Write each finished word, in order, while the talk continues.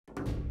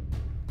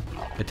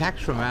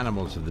Attacks from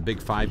animals of the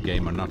Big Five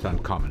game are not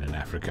uncommon in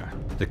Africa.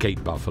 The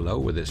Cape buffalo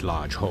with its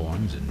large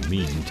horns and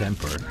mean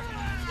temper,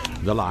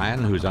 the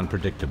lion who's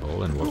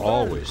unpredictable and will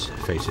always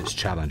face its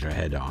challenger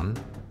head-on,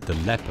 the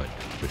leopard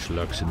which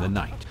lurks in the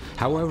night.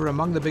 However,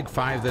 among the Big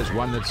Five there's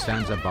one that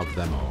stands above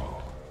them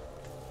all,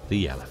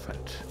 the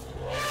elephant.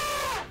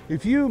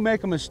 If you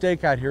make a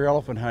mistake out here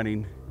elephant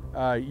hunting,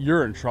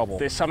 you're in trouble.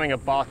 There's something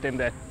about them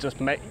that just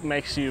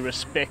makes you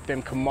respect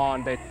them,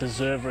 command, they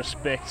deserve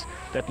respect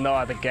that no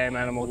other game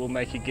animal will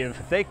make you give.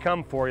 If they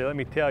come for you, let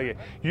me tell you,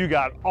 you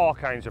got all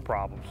kinds of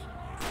problems.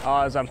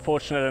 I was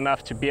unfortunate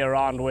enough to be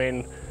around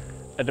when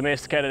a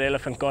domesticated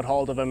elephant got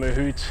hold of a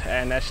mahout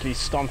and actually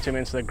stomped him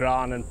into the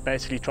ground and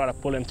basically tried to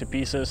pull him to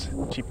pieces.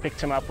 She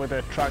picked him up with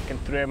her trunk and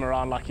threw him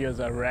around like he was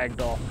a rag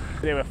doll.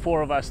 There were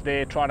 4 of us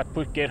there trying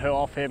to get her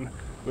off him.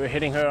 We were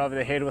hitting her over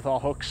the head with our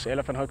hooks,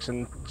 elephant hooks,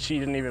 and she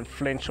didn't even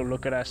flinch or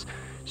look at us.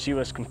 She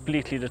was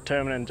completely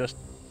determined in just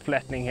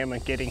flattening him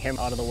and getting him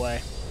out of the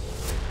way.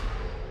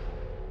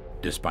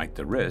 Despite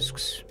the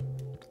risks,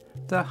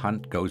 the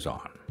hunt goes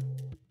on.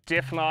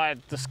 Jeff and I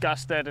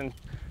discussed it, and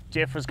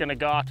Jeff was going to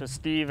go out with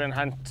Steve and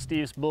hunt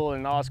Steve's bull,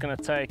 and I was going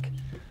to take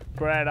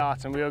Brad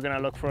out, and we were going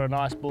to look for a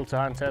nice bull to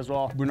hunt as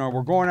well. You know,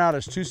 we're going out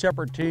as 2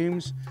 separate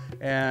teams,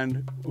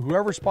 and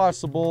whoever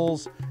spots the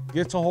bulls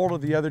gets a hold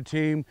of the other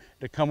team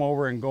to come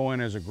over and go in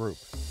as a group.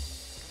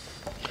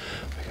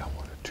 We got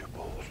 1 or 2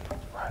 bulls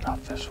right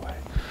off this way.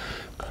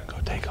 Gonna go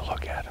take a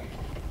look at them.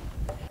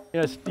 You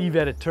know, Steve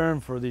had a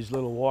term for these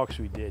little walks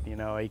we did. You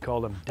know, he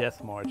called them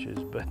death marches,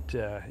 but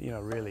you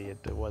know, really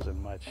it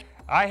wasn't much.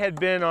 I had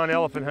been on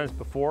elephant hunts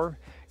before,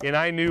 and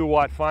I knew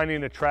what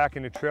finding a track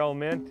in a trail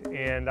meant,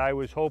 and I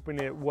was hoping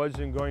it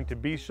wasn't going to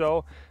be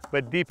so,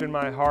 but deep in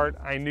my heart,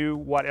 I knew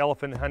what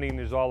elephant hunting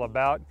is all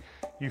about.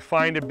 You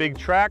find a big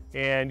track,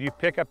 and you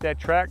pick up that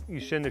track, you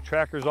send the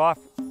trackers off,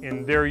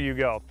 and there you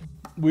go.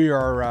 We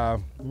are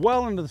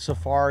well into the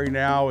safari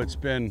now. It's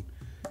been,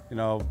 you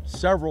know,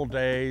 several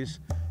days,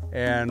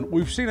 and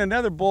we've seen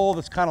another bull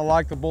that's kind of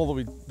like the bull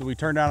that we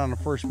turned down on the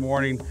first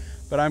morning,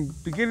 but I'm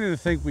beginning to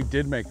think we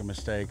did make a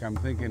mistake. I'm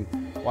thinking,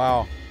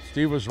 wow,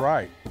 Steve was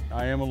right.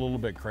 I am a little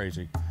bit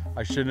crazy.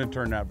 I shouldn't have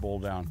turned that bull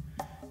down,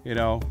 you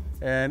know,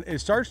 and it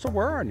starts to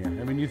wear on you.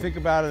 I mean, you think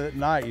about it at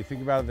night, you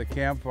think about it at the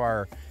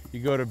campfire, you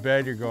go to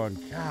bed, you're going,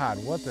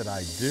 God, what did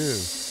I do?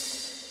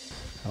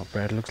 Oh,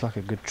 Brad, looks like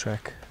a good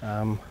track.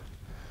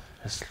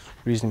 It's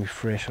reasonably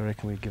fresh. I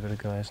reckon we'd give it a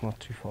go. It's not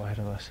too far ahead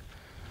of us.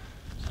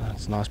 So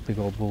it's a nice big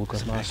old bull.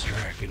 Got nice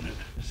track, isn't it?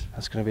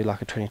 That's going to be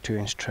like a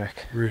 22-inch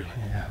track. Really?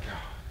 Yeah.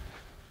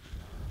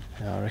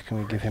 Yeah, I reckon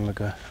we give him a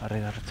go. Let's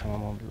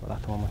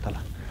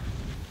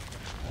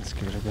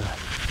give it a go.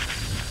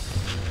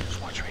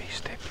 Just watch where you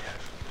step,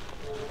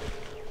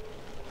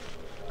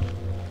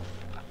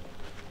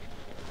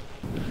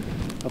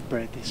 Oh,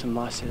 Brad, there's some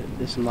nice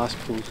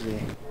bulls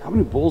there. How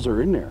many bulls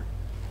are in there?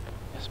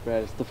 Yes,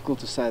 Brad, it's difficult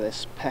to say. They're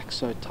packed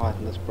so tight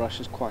and this brush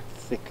is quite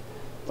thick,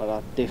 but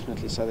I'd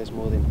definitely say there's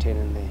more than 10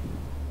 in there.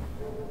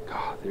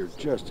 God, they're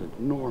just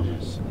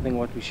enormous. I think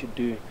what we should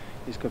do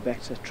is go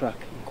back to the truck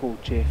and call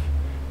Jeff,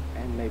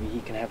 and maybe he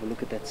can have a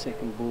look at that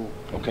second bull.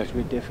 Okay. Because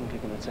we're definitely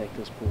going to take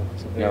this bull.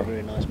 It's a very,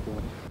 very nice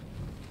bull.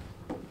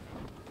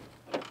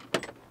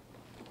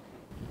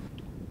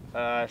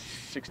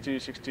 62,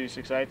 62,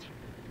 68.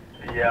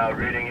 Yeah,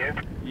 reading you.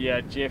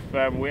 Yeah, Jeff,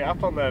 we're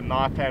up on the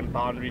Naipan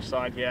boundary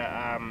side here,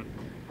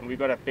 and we've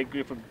got a big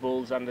group of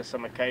bulls under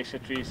some acacia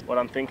trees. What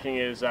I'm thinking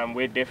is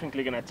we're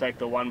definitely going to take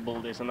the one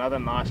bull. There's another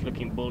nice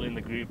looking bull in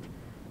the group.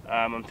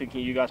 I'm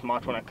thinking you guys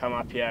might want to come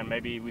up here and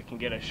maybe we can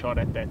get a shot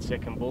at that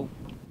second bull.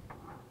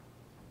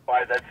 All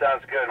right, that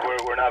sounds good.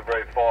 We're not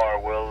very far.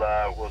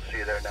 We'll see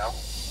you there now.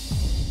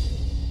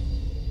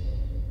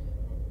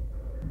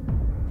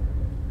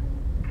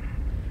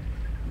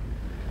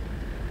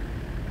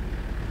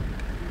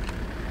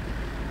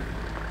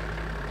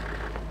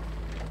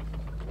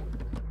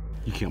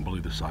 You can't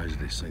believe the size of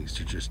these things.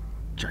 They're just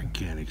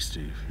gigantic,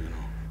 Steve, you know.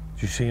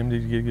 Did you see him?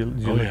 Did you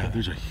Oh look yeah, at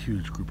there's a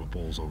huge group of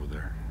bulls over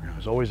there. Yeah.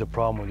 There's always a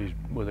problem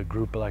with a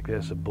group like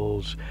this of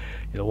bulls.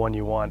 You know, one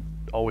you want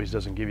always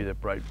doesn't give you the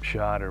right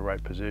shot or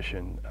right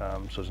position,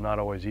 so it's not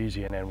always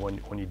easy. And then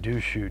when you do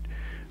shoot,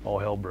 all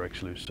hell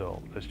breaks loose.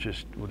 So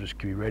we'll just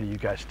be ready. You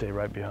guys stay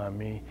right behind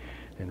me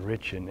and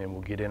Rich, and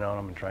we'll get in on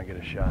them and try and get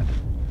a shot.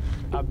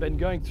 I've been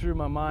going through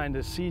my mind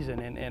this season,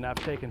 and I've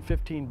taken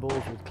 15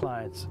 bulls with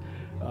clients,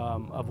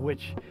 of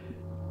which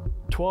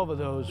 12 of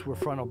those were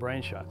frontal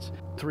brain shots.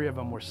 3 of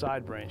them were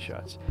side brain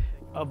shots.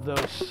 Of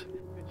those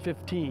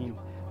 15,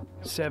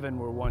 7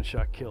 were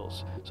one-shot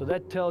kills. So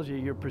that tells you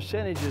your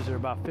percentages are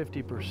about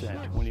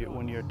 50%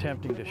 when you're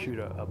attempting to shoot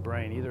a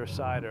brain, either a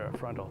side or a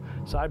frontal.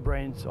 Side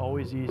brain's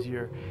always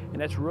easier,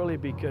 and that's really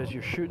because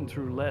you're shooting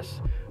through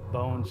less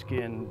bone,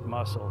 skin,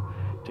 muscle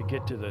to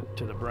get to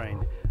the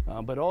brain.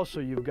 But also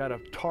you've got a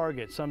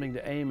target, something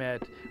to aim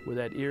at with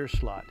that ear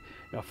slot.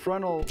 Now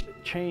frontal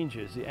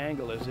changes the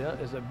angle as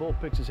the bull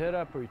picks his head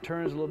up or he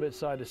turns a little bit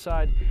side to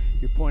side,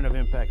 your point of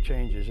impact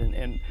changes.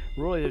 And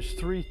really there's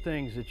 3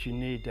 things that you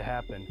need to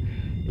happen.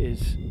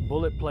 Is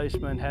bullet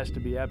placement has to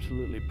be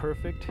absolutely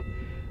perfect.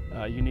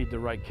 you need the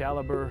right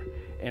caliber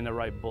and the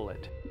right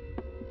bullet.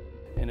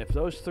 And if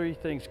those three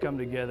things come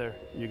together,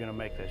 you're going to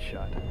make that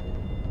shot.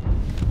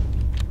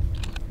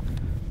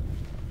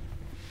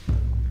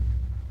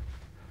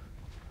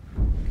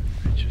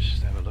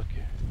 Just have a look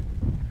here.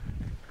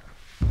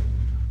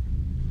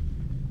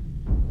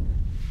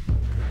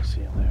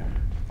 See him there.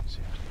 See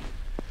him.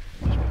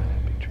 Just behind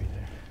that big tree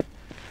there.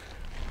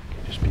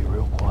 Okay, just be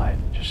real quiet.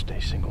 Just stay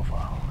single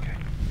file. Okay.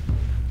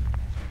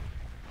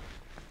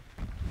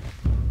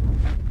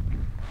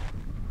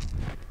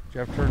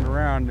 Jeff turned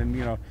around and,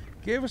 you know,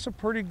 gave us a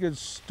pretty good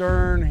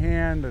stern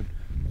hand to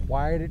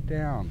quiet it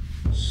down,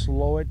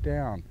 slow it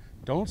down.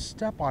 Don't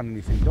step on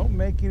anything. Don't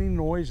make any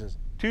noises.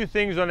 Two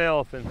things on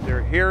elephants,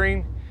 their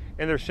hearing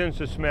and their sense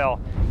of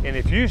smell. And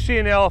if you see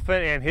an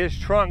elephant and his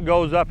trunk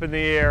goes up in the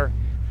air,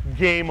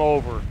 game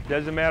over.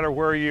 Doesn't matter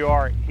where you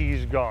are,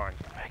 he's gone.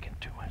 Making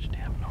too much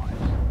damn noise.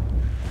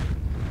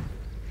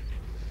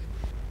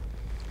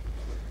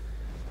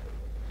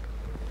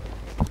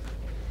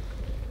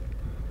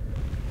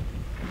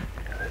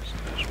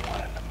 There's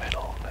one in the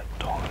middle, that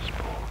tallest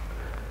bull.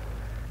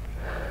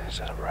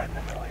 Instead of right in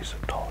the middle, he's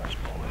the tallest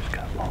bull. He's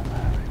got long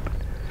hair. But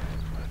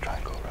I'm gonna try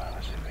and go around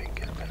and see if we can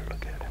get a better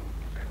look at him.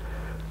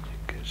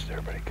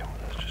 Everybody come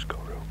with us, just go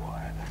real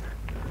quiet.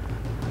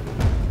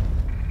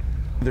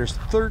 There's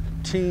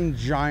 13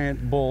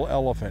 giant bull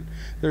elephant.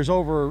 There's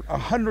over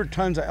 100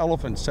 tons of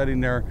elephants sitting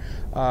there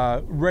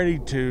ready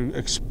to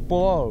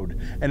explode,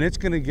 and it's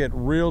gonna get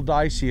real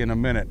dicey in a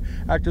minute.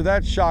 After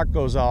that shot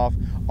goes off,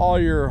 all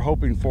you're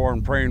hoping for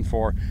and praying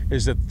for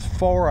is that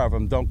 4 of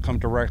them don't come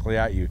directly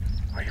at you.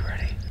 Are you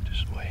ready?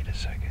 Just wait a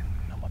second.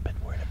 I'm a bit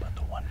worried about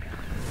the one.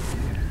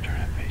 Turn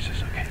that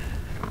faces, okay?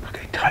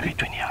 Okay, right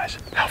between the eyes.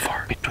 How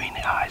far? Between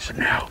the eyes.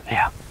 Now.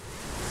 Yeah.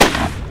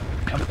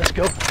 Come, let's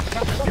go.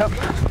 Come.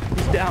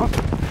 He's down.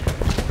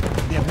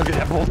 Yeah, look at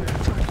that bull.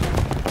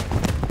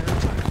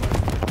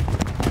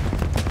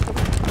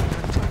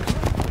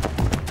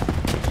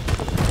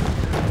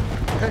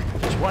 Okay,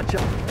 just watch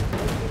out.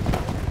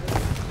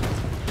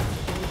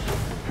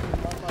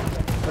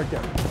 Right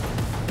there.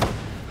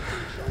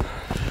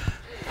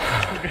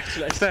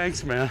 Congratulations.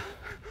 Thanks, man.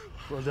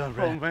 Well done,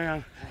 Oh, Ray.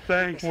 man.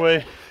 Thanks.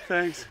 Way,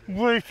 Thanks.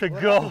 way to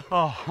go.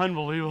 Oh,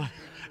 unbelievable.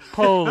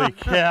 Holy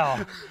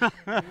cow.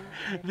 The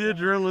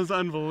adrenaline's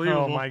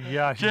unbelievable. Oh my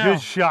gosh, Jeff.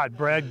 good shot,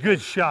 Brad,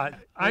 good shot.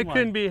 I my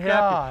couldn't be happy.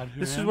 God,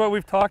 This is man. what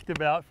we've talked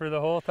about for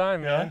the whole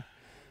time, man. Yeah.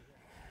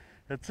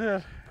 That's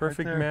it.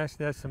 Perfect right there. match,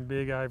 that's some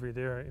big ivory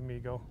there,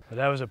 amigo. But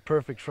that was a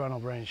perfect frontal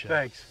brain shot.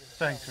 Thanks.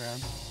 Thanks, man.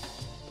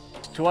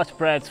 To watch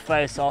Brad's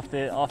face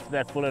after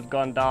that bullet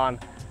gone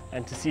down,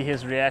 and to see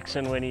his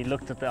reaction when he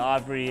looked at the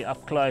ivory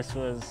up close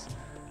was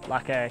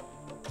like a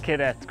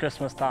kid at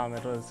Christmas time.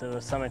 It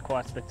was something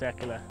quite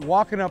spectacular.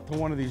 Walking up to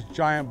one of these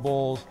giant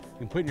bulls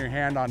and putting your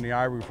hand on the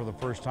ivory for the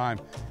first time,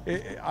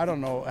 I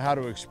don't know how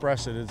to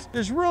express it.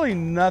 There's really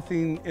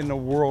nothing in the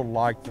world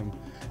like them.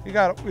 You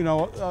got, you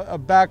know, a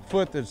back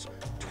foot that's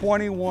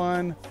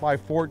 21 by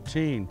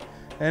 14,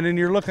 and then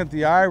you're looking at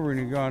the ivory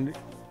and you're going,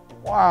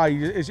 wow,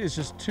 it's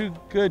just too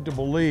good to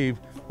believe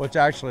what's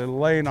actually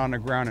laying on the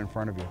ground in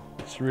front of you.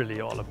 It's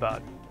really all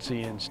about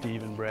seeing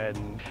Steve and Brad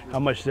and how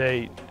much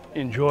they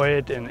enjoy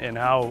it and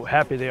how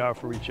happy they are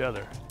for each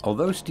other.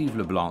 Although Steve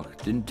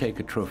LeBlanc didn't take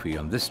a trophy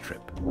on this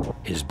trip,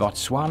 his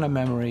Botswana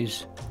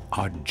memories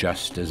are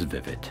just as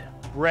vivid.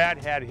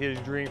 Brad had his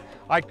dream.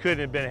 I couldn't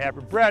have been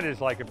happier. Brad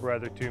is like a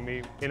brother to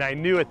me, and I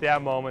knew at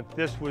that moment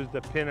this was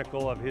the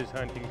pinnacle of his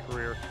hunting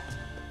career.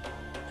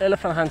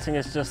 Elephant hunting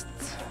is just,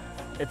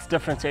 it's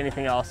different to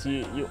anything else.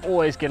 You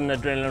always get an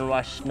adrenaline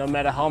rush, no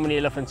matter how many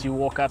elephants you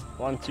walk up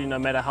onto, no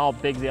matter how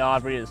big the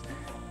ivory is.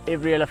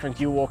 Every elephant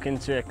you walk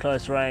into at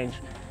close range,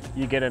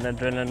 you get an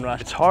adrenaline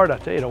rush. It's hard, I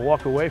tell you, to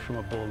walk away from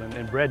a bull,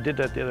 and Brad did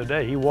that the other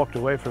day. He walked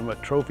away from a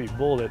trophy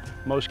bull that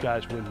most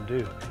guys wouldn't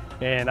do.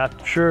 And I'm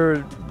sure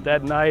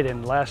that night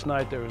and last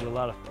night there was a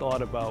lot of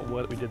thought about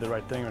whether we did the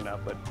right thing or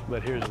not,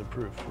 but here's the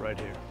proof right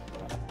here.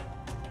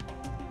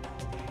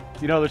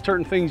 You know, there's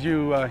certain things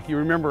you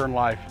remember in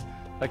life,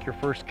 like your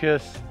first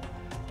kiss,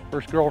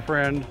 first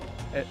girlfriend,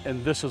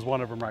 and this is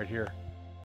one of them right here.